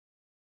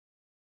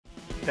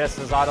This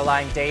is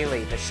Autoline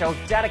Daily, the show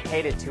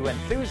dedicated to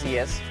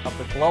enthusiasts of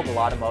the global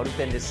automotive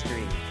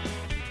industry.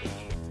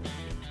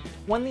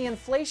 When the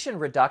Inflation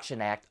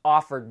Reduction Act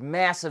offered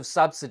massive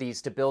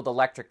subsidies to build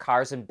electric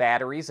cars and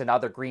batteries and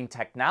other green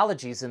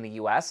technologies in the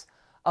U.S.,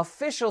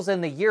 officials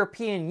in the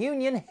European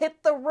Union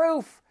hit the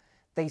roof.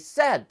 They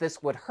said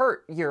this would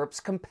hurt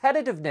Europe's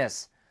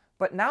competitiveness.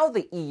 But now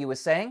the EU is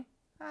saying,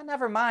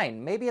 never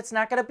mind, maybe it's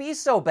not going to be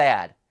so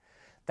bad.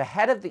 The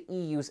head of the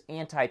EU's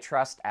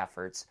antitrust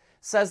efforts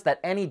says that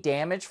any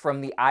damage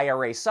from the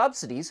IRA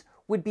subsidies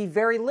would be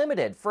very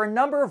limited for a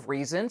number of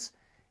reasons,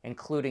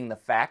 including the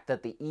fact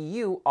that the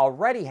EU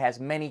already has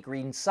many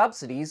green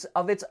subsidies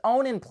of its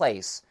own in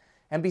place.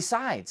 And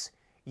besides,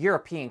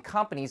 European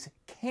companies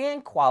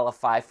can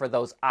qualify for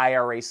those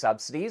IRA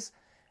subsidies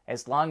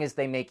as long as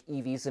they make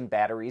EVs and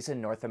batteries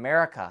in North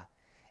America.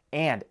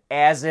 And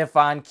as if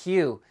on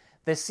cue,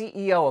 the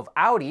CEO of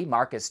Audi,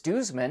 Markus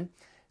Duesmann,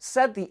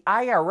 said the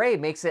IRA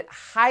makes it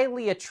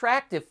highly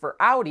attractive for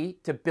Audi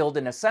to build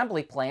an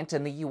assembly plant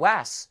in the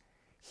U.S.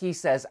 He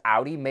says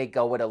Audi may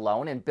go it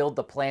alone and build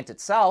the plant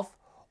itself,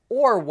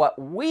 or what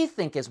we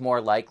think is more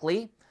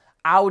likely,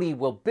 Audi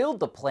will build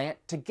the plant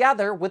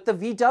together with the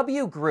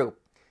VW Group.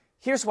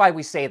 Here's why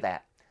we say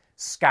that.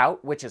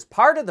 Scout, which is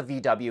part of the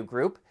VW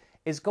Group,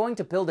 is going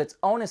to build its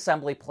own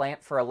assembly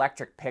plant for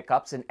electric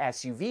pickups and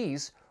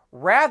SUVs,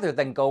 rather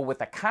than go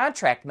with a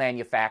contract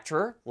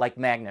manufacturer like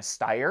Magnus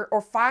Steyr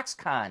or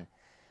Foxconn.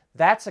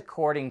 That's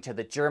according to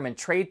the German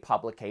trade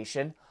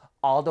publication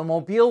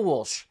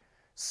Automobilwelsch.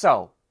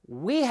 So,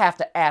 we have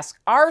to ask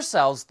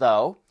ourselves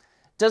though,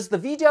 does the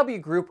VW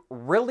Group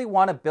really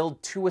want to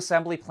build two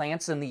assembly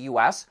plants in the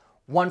US,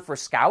 one for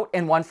Scout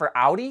and one for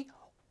Audi?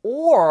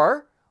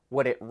 Or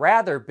would it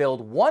rather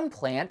build one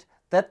plant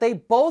that they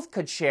both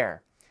could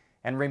share?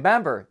 And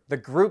remember, the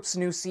group's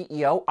new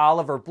CEO,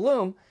 Oliver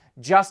Blume,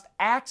 just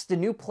axed a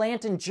new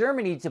plant in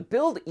Germany to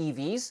build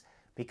EVs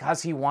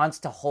because he wants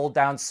to hold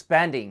down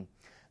spending.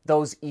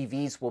 Those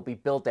EVs will be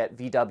built at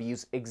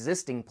VW's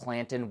existing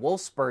plant in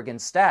Wolfsburg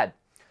instead.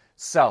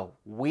 So,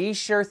 we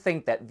sure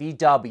think that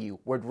VW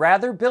would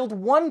rather build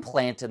one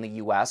plant in the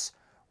US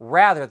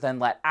rather than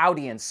let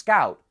Audi and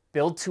Scout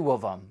build two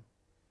of them.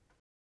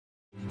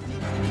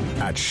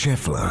 At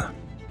Schaeffler,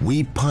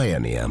 we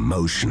pioneer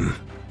motion.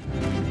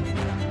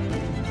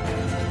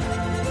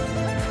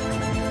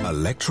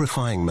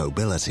 Electrifying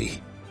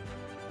mobility,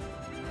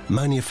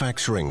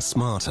 manufacturing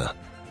smarter,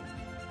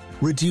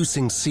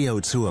 reducing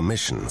CO2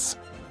 emissions,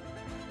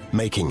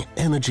 making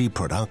energy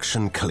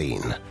production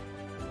clean.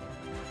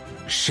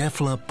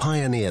 Schaeffler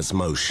pioneers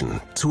motion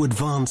to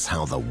advance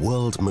how the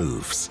world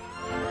moves.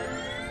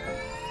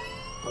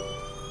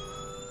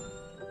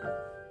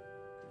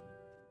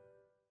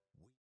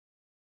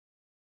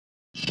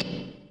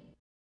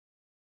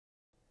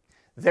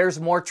 There's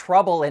more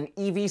trouble in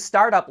EV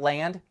startup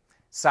land.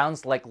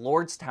 Sounds like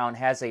Lordstown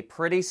has a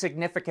pretty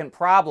significant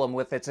problem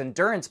with its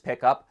endurance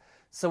pickup,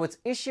 so it's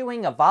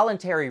issuing a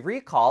voluntary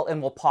recall and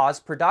will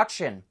pause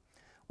production.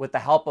 With the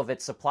help of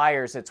its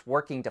suppliers, it's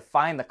working to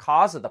find the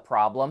cause of the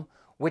problem,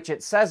 which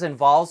it says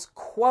involves,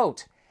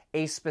 quote,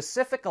 a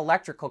specific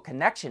electrical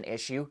connection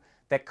issue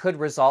that could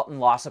result in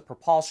loss of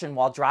propulsion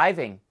while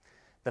driving.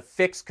 The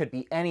fix could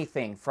be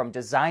anything from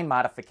design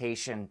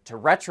modification to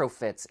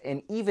retrofits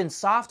and even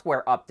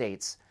software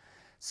updates.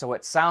 So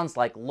it sounds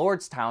like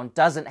Lordstown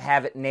doesn't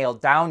have it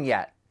nailed down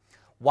yet.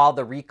 While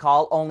the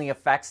recall only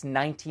affects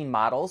 19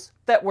 models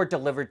that were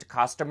delivered to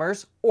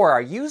customers or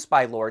are used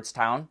by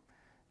Lordstown,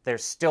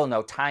 there's still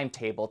no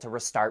timetable to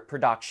restart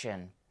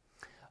production.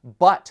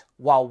 But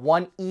while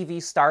one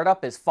EV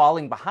startup is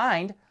falling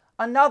behind,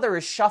 another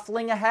is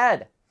shuffling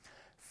ahead.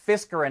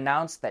 Fisker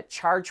announced that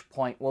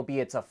ChargePoint will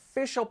be its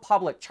official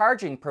public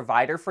charging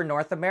provider for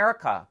North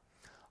America.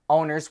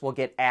 Owners will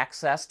get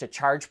access to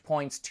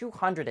ChargePoint's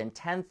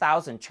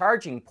 210,000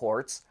 charging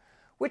ports,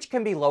 which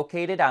can be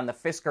located on the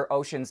Fisker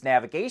Ocean's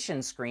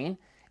navigation screen,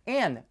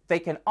 and they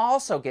can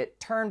also get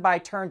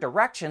turn-by-turn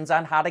directions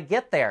on how to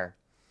get there.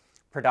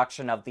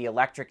 Production of the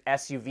electric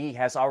SUV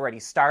has already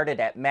started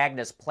at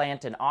Magna's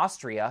plant in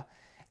Austria,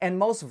 and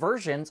most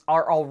versions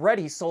are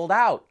already sold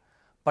out.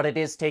 But it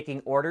is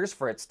taking orders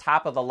for its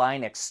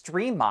top-of-the-line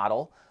Extreme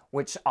model,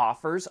 which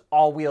offers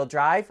all-wheel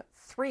drive,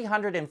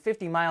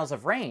 350 miles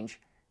of range,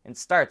 and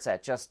starts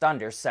at just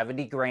under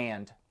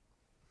 $70,000.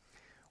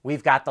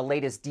 We've got the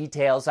latest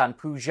details on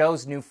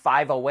Peugeot's new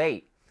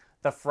 508.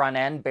 The front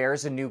end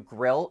bears a new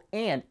grille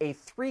and a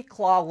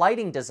three-claw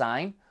lighting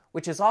design,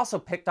 which is also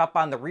picked up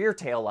on the rear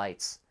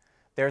taillights.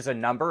 There's a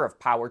number of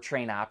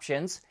powertrain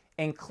options,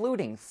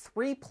 including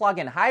 3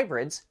 plug-in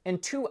hybrids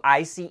and 2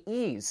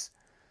 ICEs.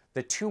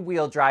 The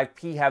two-wheel drive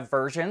PHEV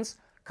versions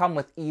come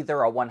with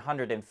either a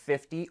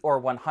 150 or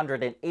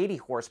 180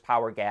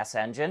 horsepower gas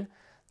engine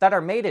that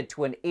are mated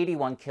to an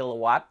 81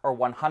 kilowatt or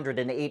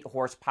 108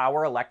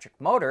 horsepower electric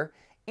motor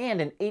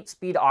and an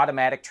 8-speed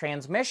automatic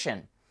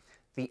transmission.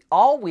 The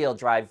all-wheel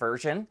drive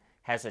version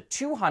has a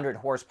 200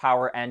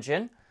 horsepower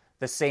engine,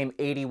 the same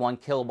 81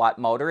 kilowatt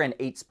motor and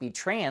 8-speed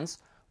trans,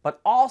 but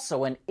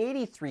also an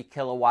 83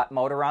 kilowatt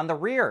motor on the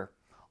rear.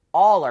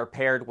 All are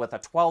paired with a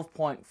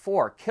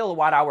 12.4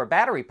 kilowatt-hour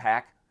battery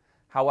pack.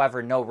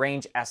 However, no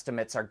range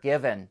estimates are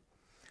given.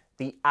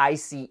 The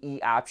ICE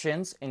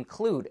options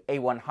include a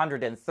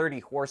 130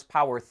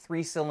 horsepower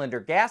 3-cylinder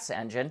gas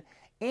engine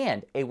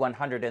and a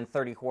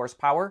 130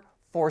 horsepower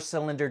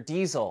 4-cylinder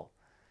diesel.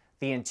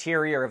 The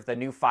interior of the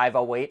new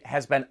 508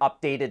 has been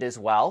updated as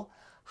well,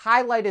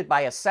 highlighted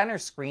by a center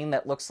screen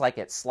that looks like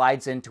it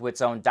slides into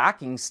its own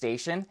docking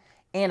station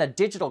and a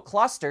digital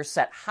cluster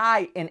set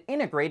high and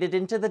integrated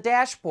into the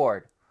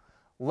dashboard.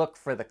 Look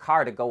for the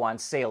car to go on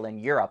sale in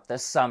Europe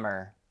this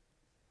summer.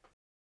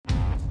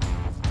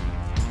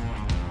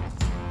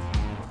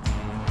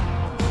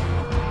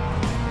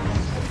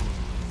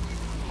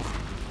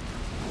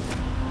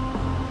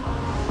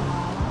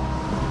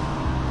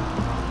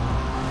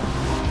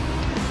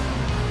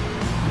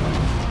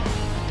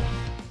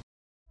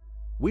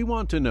 We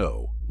want to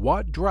know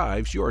what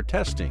drives your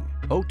testing.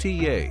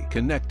 OTA,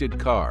 connected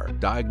car,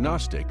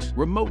 diagnostics,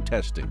 remote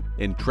testing.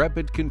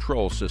 Intrepid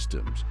Control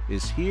Systems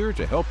is here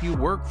to help you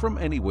work from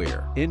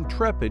anywhere.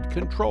 Intrepid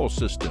Control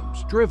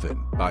Systems,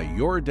 driven by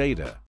your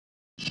data.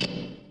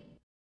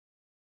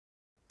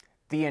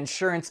 The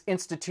Insurance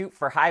Institute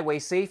for Highway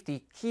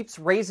Safety keeps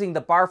raising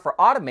the bar for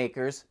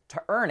automakers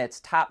to earn its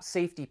Top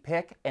Safety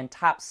Pick and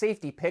Top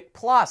Safety Pick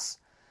Plus.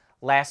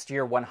 Last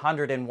year,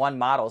 101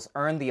 models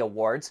earned the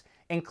awards,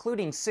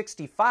 including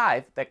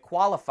 65 that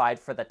qualified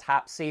for the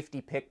Top Safety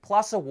Pick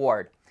Plus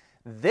award.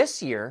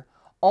 This year,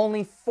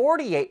 only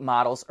 48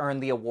 models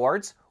earned the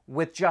awards,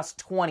 with just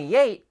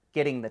 28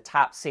 getting the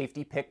Top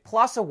Safety Pick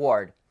Plus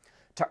award.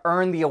 To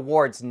earn the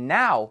awards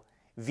now,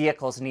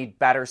 vehicles need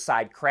better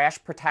side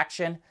crash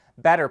protection,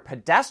 better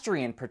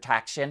pedestrian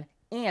protection,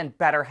 and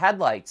better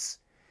headlights.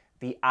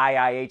 The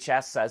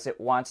IIHS says it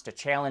wants to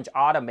challenge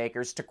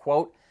automakers to,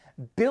 quote,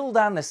 build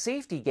on the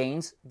safety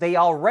gains they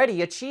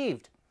already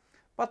achieved.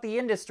 But the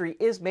industry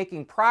is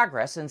making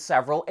progress in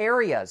several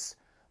areas.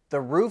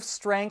 The roof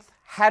strength,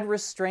 head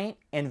restraint,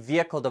 and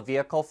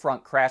vehicle-to-vehicle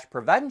front crash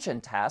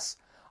prevention tests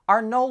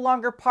are no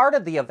longer part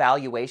of the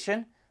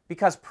evaluation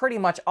because pretty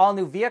much all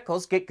new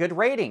vehicles get good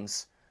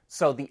ratings.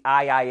 So the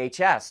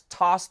IIHS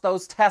tossed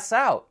those tests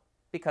out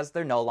because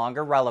they're no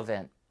longer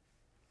relevant.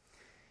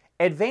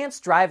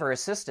 Advanced driver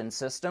assistance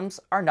systems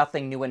are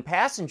nothing new in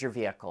passenger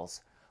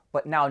vehicles,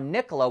 but now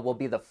Nikola will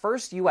be the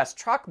first U.S.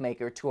 truck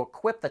maker to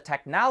equip the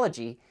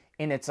technology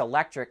in its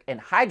electric and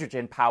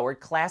hydrogen-powered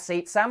Class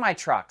 8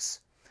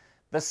 semi-trucks.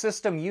 The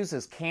system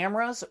uses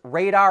cameras,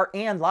 radar,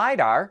 and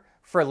LiDAR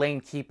for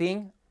lane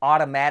keeping,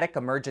 automatic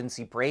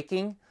emergency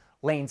braking,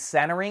 lane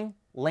centering,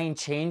 lane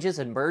changes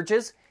and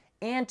merges,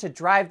 and to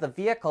drive the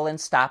vehicle in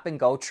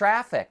stop-and-go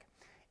traffic.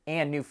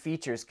 And new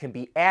features can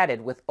be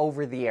added with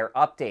over-the-air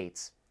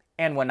updates.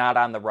 And when not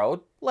on the road,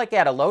 like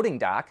at a loading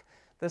dock,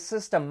 the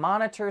system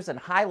monitors and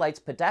highlights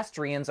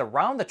pedestrians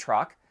around the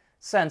truck,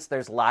 since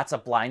there's lots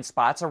of blind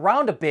spots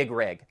around a big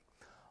rig.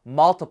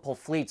 Multiple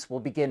fleets will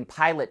begin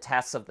pilot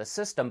tests of the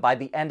system by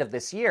the end of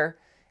this year,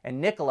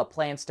 and Nikola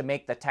plans to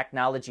make the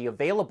technology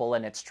available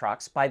in its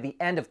trucks by the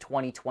end of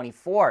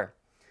 2024.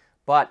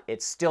 But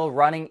it's still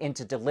running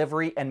into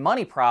delivery and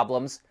money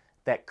problems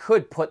that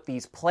could put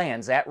these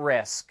plans at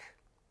risk.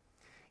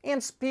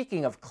 And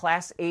speaking of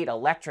Class 8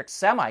 electric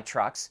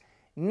semi-trucks,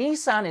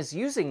 Nissan is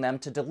using them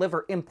to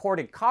deliver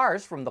imported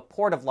cars from the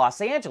Port of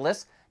Los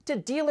Angeles to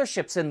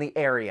dealerships in the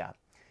area.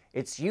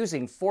 It's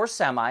using 4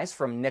 semis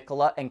from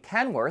Nikola and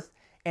Kenworth,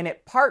 and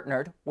it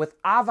partnered with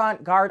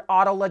Avant-Garde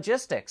Auto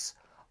Logistics,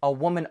 a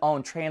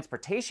woman-owned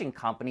transportation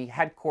company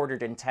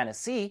headquartered in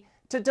Tennessee,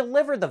 to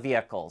deliver the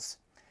vehicles.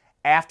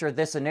 After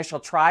this initial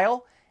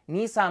trial,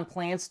 Nissan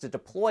plans to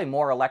deploy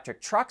more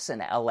electric trucks in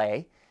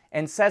LA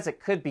and says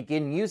it could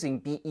begin using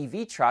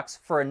BEV trucks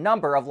for a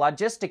number of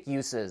logistic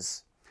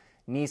uses.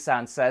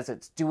 Nissan says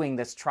it's doing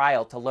this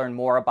trial to learn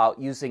more about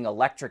using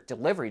electric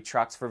delivery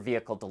trucks for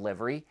vehicle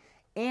delivery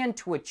and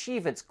to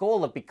achieve its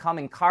goal of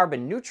becoming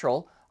carbon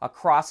neutral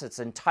across its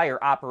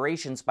entire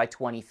operations by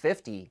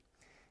 2050.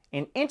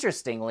 And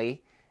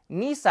interestingly,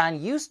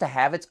 Nissan used to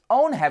have its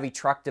own heavy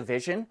truck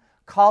division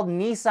called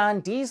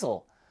Nissan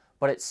Diesel,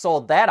 but it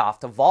sold that off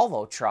to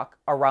Volvo Truck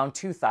around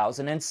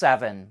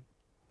 2007.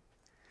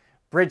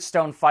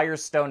 Bridgestone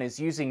Firestone is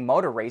using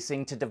motor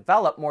racing to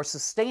develop more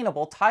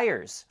sustainable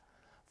tires.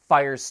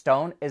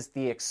 Firestone is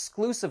the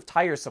exclusive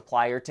tire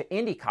supplier to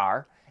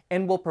IndyCar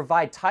and will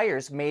provide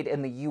tires made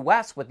in the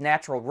U.S. with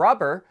natural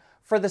rubber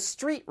for the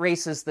street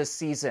races this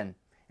season,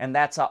 and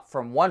that's up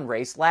from 1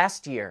 race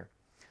last year.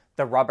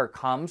 The rubber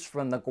comes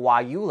from the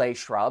guayule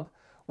shrub,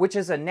 which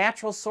is a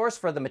natural source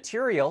for the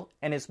material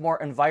and is more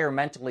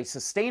environmentally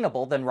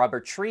sustainable than rubber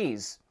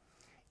trees.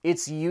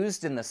 It's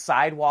used in the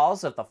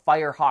sidewalls of the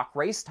Firehawk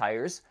race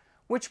tires,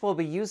 which will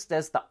be used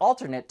as the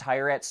alternate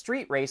tire at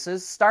street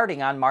races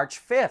starting on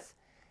March 5th.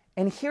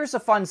 And here's a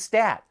fun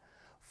stat.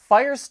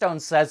 Firestone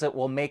says it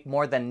will make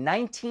more than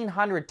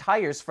 1,900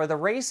 tires for the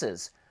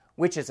races,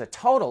 which is a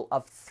total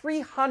of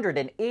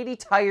 380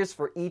 tires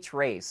for each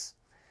race.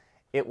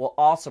 It will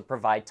also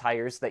provide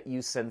tires that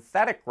use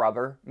synthetic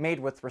rubber made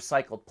with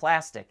recycled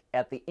plastic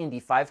at the Indy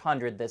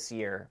 500 this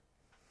year.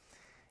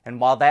 And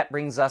while that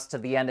brings us to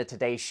the end of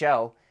today's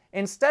show,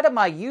 instead of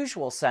my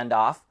usual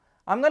send-off,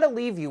 I'm going to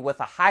leave you with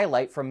a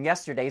highlight from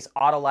yesterday's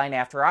Autoline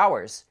After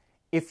Hours.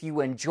 If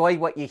you enjoy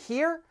what you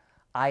hear,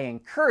 I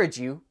encourage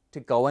you to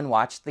go and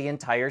watch the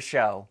entire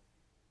show.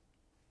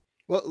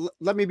 Well,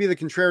 let me be the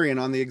contrarian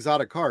on the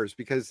exotic cars,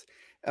 because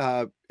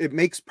it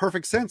makes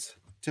perfect sense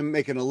to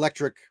make an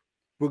electric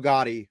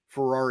Bugatti,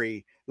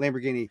 Ferrari,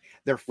 Lamborghini.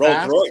 They're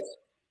fast.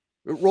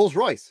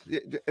 Rolls-Royce.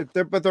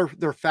 But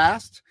they're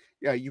fast.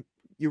 Yeah, you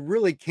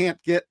really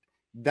can't get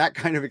that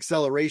kind of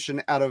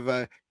acceleration out of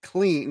a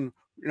clean,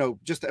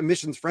 just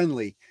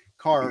emissions-friendly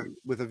car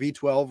with a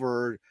V12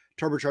 or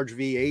turbocharged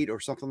V8 or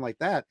something like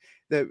that.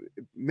 That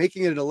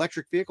making it an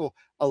electric vehicle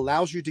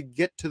allows you to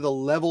get to the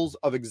levels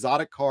of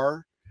exotic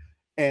car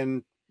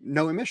and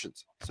no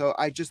emissions. So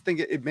I just think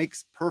it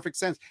makes perfect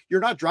sense.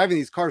 You're not driving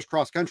these cars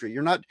cross country.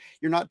 You're not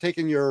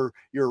taking your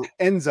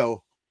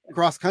Enzo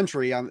cross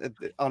country on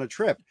a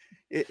trip.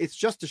 It's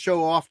just to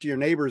show off to your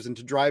neighbors and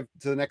to drive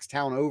to the next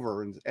town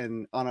over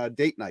and on a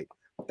date night.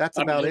 That's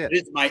about it.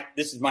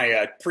 This is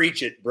my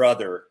preach it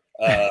brother.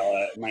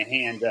 My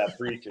hand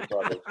preach it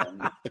brother.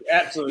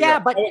 Absolutely. Yeah,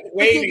 but I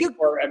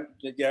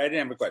didn't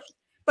have a question.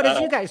 But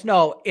as you guys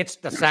know, it's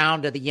the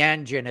sound of the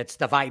engine, it's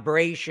the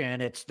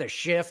vibration, it's the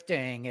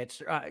shifting,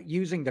 it's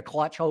using the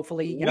clutch,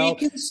 hopefully. We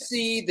can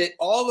see that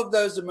all of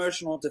those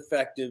emotional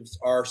defectives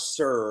are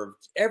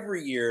served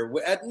every year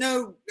at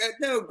no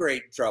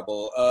great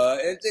trouble.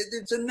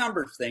 It's a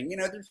numbers thing.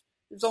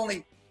 There's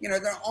only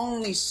there are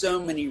only so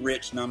many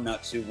rich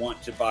numbnuts who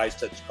want to buy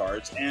such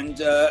cars, and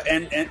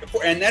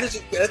that's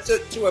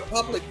to a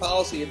public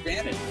policy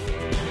advantage.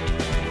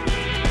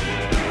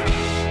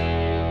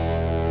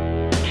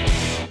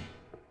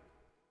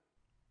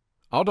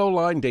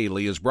 AutoLine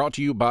Daily is brought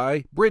to you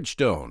by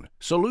Bridgestone,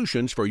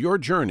 solutions for your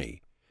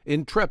journey.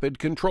 Intrepid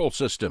Control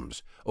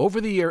Systems,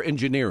 over-the-air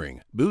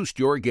engineering, boost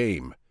your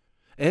game.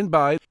 And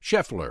by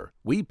Scheffler,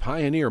 we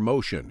pioneer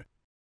motion.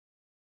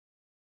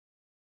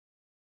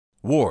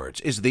 Wards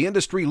is the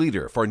industry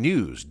leader for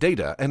news,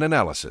 data, and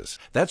analysis.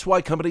 That's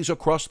why companies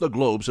across the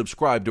globe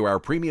subscribe to our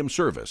premium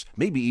service,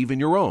 maybe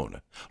even your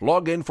own.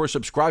 Log in for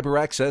subscriber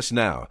access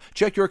now.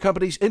 Check your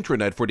company's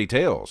intranet for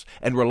details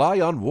and rely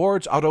on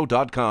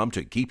wardsauto.com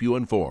to keep you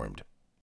informed.